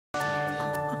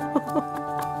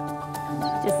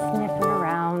Just sniffing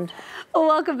around.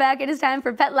 Welcome back. It is time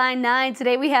for Pet Line 9.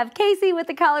 Today we have Casey with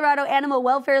the Colorado Animal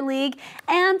Welfare League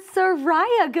and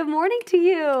Soraya. Good morning to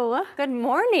you. Good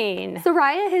morning.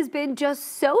 Soraya has been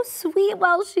just so sweet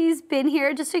while she's been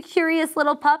here. Just a curious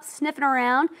little pup sniffing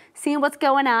around, seeing what's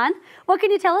going on. What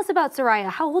can you tell us about Soraya?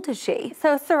 How old is she?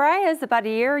 So Soraya is about a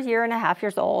year and a half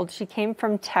years old. She came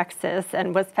from Texas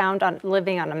and was found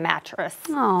living on a mattress.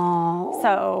 Oh.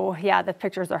 So yeah, the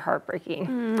pictures are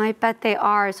heartbreaking. I bet they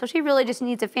are. So she really just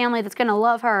needs a family that's going to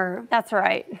love her. That's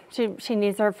right. She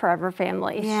needs her forever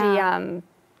family. Yeah.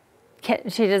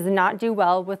 She does not do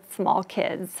well with small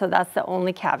kids, so that's the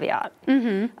only caveat.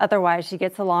 Otherwise, she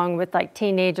gets along with like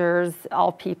teenagers,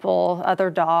 all people, other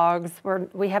dogs.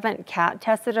 We haven't cat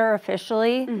tested her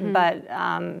officially, but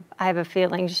I have a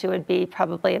feeling she would be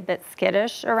probably a bit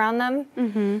skittish around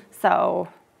them. So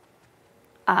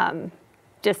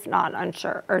just not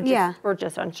unsure, or we're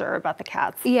just unsure about the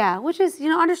cats. Yeah, which is,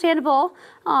 understandable.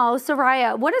 Oh,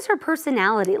 Soraya, what is her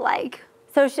personality like?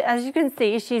 So as you can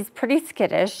see, she's pretty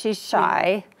skittish. She's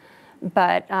shy,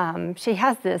 but she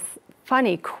has this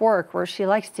funny quirk where she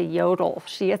likes to yodel.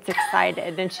 She gets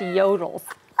excited and she yodels.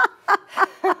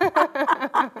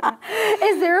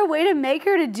 Is there a way to make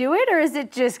her to do it, or is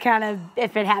it just kind of,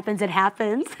 if it happens, it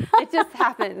happens? It just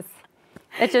happens.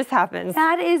 It just happens.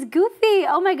 That is goofy.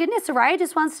 Oh my goodness, Soraya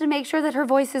just wants to make sure that her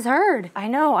voice is heard. I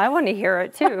know, I want to hear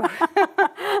it too.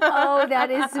 Oh,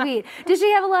 that is sweet. Does she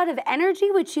have a lot of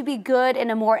energy? Would she be good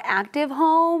in a more active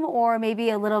home or maybe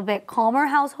a little bit calmer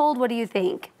household? What do you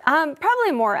think? Probably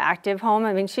a more active home.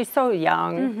 I mean, she's so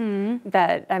young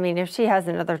that, I mean, if she has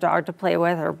another dog to play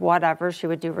with or whatever, she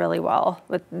would do really well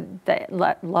with the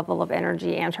level of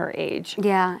energy and her age.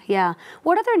 Yeah, yeah.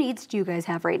 What other needs do you guys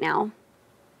have right now?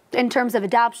 In terms of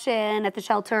adoption at the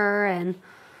shelter and...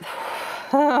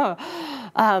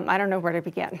 I don't know where to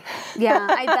begin. Yeah,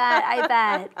 I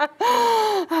bet.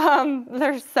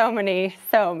 There's so many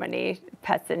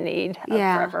pets in need of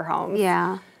forever homes.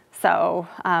 Yeah. So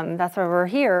that's why we're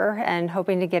here and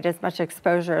hoping to get as much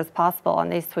exposure as possible on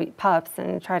these sweet pups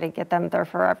and try to get them their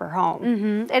forever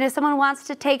home. And if someone wants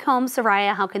to take home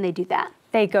Soraya, how can they do that?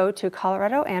 They go to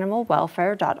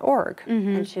coloradoanimalwelfare.org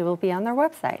and she will be on their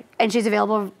website. And she's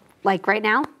available like right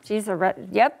now?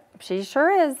 Yep, she sure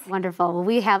is. Wonderful. Well,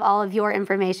 we have all of your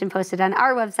information posted on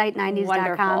our website,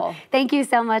 9news.com. Thank you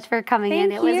so much for coming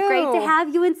in. It was great to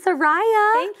have you and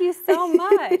Soraya. Thank you so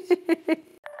much.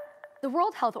 The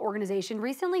World Health Organization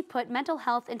recently put mental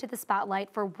health into the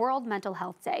spotlight for World Mental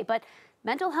Health Day, but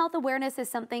mental health awareness is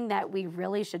something that we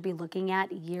really should be looking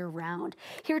at year-round.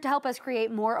 Here to help us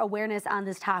create more awareness on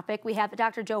this topic, we have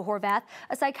Dr. Joe Horvath,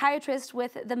 a psychiatrist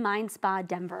with the Mind Spa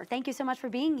Denver. Thank you so much for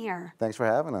being here. Thanks for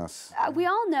having us. We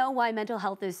all know why mental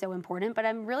health is so important, but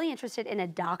I'm really interested in a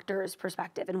doctor's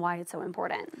perspective and why it's so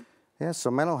important. Yeah,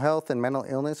 so mental health and mental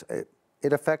illness,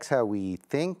 it affects how we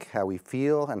think, how we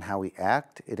feel, and how we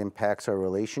act. It impacts our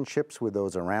relationships with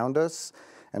those around us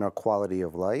and our quality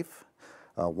of life.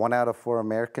 1 out of 4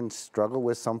 Americans struggle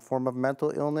with some form of mental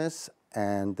illness,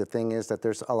 and the thing is that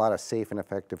there's a lot of safe and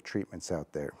effective treatments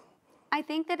out there. I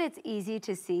think that it's easy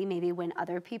to see maybe when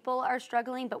other people are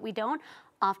struggling, but we don't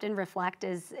often reflect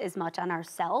as much on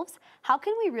ourselves. How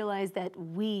can we realize that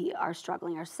we are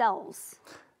struggling ourselves?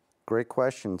 Great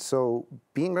question. So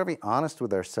being very honest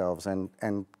with ourselves and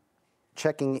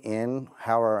checking in,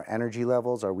 how are our energy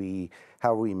levels? How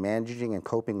are we managing and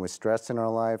coping with stress in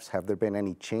our lives? Have there been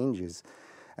any changes?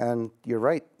 And you're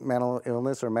right, mental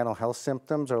illness or mental health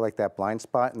symptoms are like that blind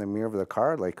spot in the mirror of the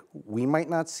car. Like, we might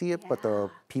not see it, but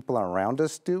the people around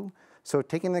us do. So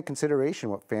taking into consideration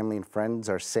what family and friends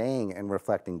are saying and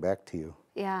reflecting back to you.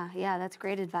 Yeah, that's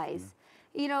great advice.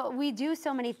 You know, we do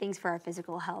so many things for our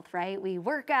physical health, right? We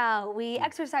work out, we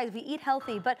exercise, we eat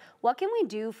healthy, but what can we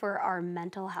do for our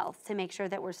mental health to make sure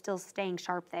that we're still staying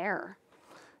sharp there?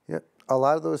 Yeah, a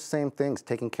lot of those same things,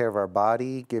 taking care of our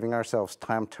body, giving ourselves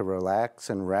time to relax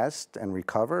and rest and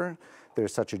recover.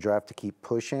 There's such a drive to keep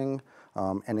pushing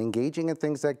and engaging in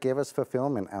things that give us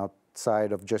fulfillment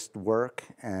outside of just work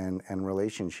and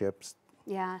relationships.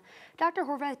 Yeah. Dr.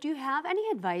 Horvath, do you have any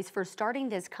advice for starting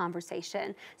this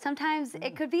conversation? Sometimes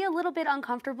it could be a little bit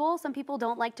uncomfortable. Some people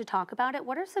don't like to talk about it.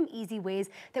 What are some easy ways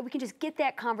that we can just get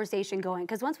that conversation going?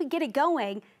 Because once we get it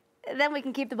going, then we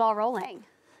can keep the ball rolling.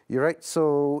 You're right.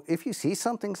 So if you see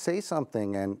something, say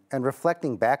something, and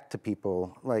reflecting back to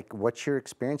people, like what you're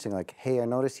experiencing, like, hey, I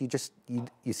notice you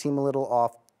seem a little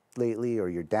off lately, or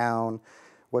you're down.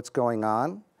 What's going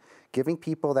on? Giving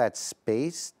people that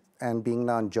space and being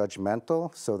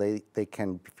non-judgmental so they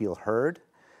can feel heard.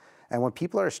 And when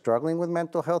people are struggling with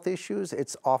mental health issues,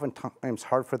 it's oftentimes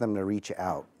hard for them to reach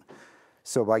out.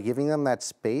 So by giving them that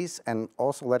space and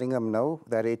also letting them know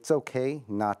that it's okay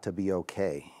not to be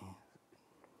okay.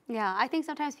 Yeah, I think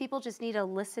sometimes people just need a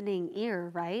listening ear,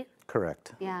 right?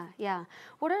 Correct. Yeah, yeah.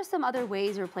 What are some other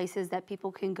ways or places that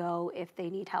people can go if they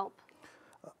need help?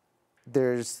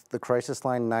 There's the crisis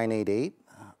line 988.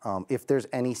 If there's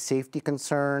any safety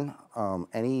concern,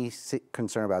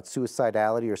 concern about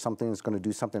suicidality or something that's going to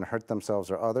do something to hurt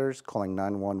themselves or others, calling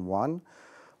 911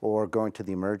 or going to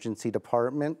the emergency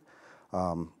department.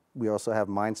 We also have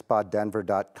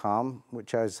mindspotdenver.com,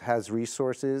 which has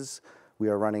resources. We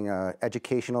are running an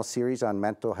educational series on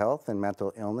mental health and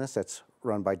mental illness that's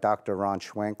run by Dr. Ron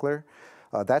Schwankler.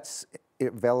 That's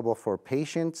available for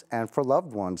patients and for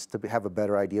loved ones to have a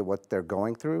better idea what they're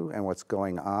going through and what's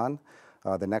going on.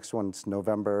 The next one's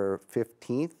November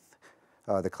 15th.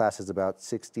 The class is about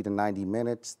 60 to 90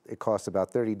 minutes. It costs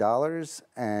about $30,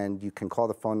 and you can call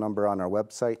the phone number on our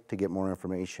website to get more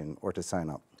information or to sign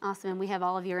up. Awesome, and we have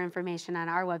all of your information on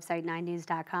our website,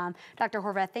 9news.com. Dr.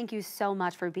 Horvath, thank you so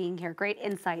much for being here. Great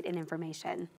insight and information.